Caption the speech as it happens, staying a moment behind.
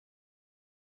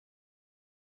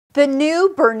The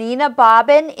new Bernina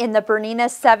bobbin in the Bernina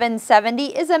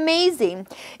 770 is amazing.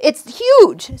 It's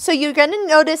huge, so you're going to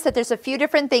notice that there's a few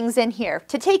different things in here.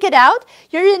 To take it out,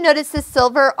 you're going to notice this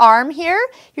silver arm here.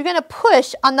 You're going to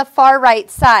push on the far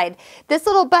right side. This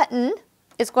little button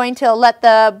is going to let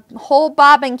the whole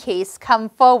bobbin case come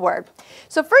forward.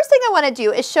 So first thing I want to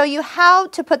do is show you how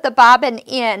to put the bobbin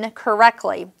in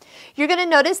correctly. You're going to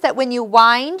notice that when you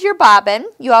wind your bobbin,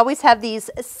 you always have these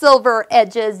silver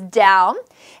edges down.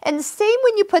 And same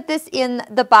when you put this in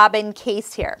the bobbin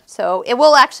case here. So it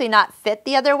will actually not fit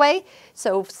the other way.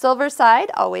 So silver side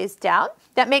always down.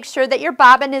 That makes sure that your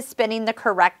bobbin is spinning the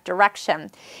correct direction.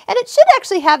 And it should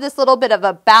actually have this little bit of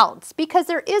a bounce because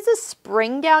there is a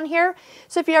spring down here.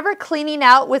 So if you're ever cleaning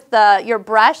out with your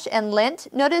brush and lint,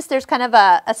 notice there's kind of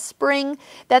a spring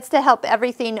that's to help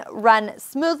everything run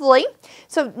smoothly.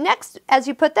 So next, as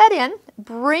you put that in,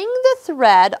 bring the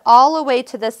thread all the way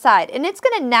to the side and it's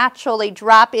going to naturally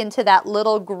drop into that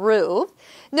little groove.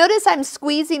 Notice I'm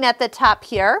squeezing at the top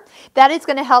here. That is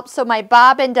going to help so my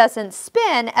bobbin doesn't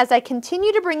spin as I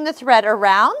continue to bring the thread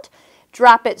around,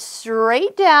 drop it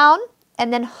straight down,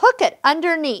 and then hook it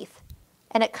underneath.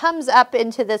 And it comes up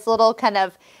into this little kind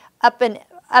of up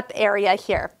area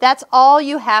here. That's all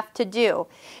you have to do.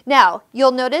 Now,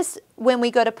 you'll notice when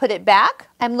we go to put it back,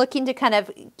 I'm looking to kind of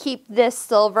keep this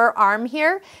silver arm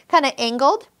here kind of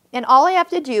angled. And all I have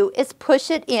to do is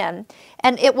push it in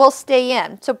and it will stay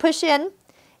in. So push in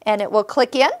and it will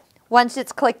click in. Once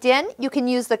it's clicked in, you can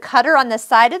use the cutter on the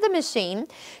side of the machine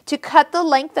to cut the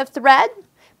length of thread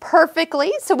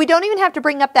perfectly. So we don't even have to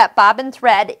bring up that bobbin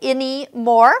thread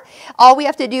anymore. All we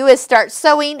have to do is start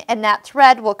sewing and that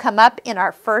thread will come up in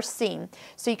our first seam.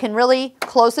 So you can really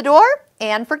close the door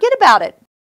and forget about it.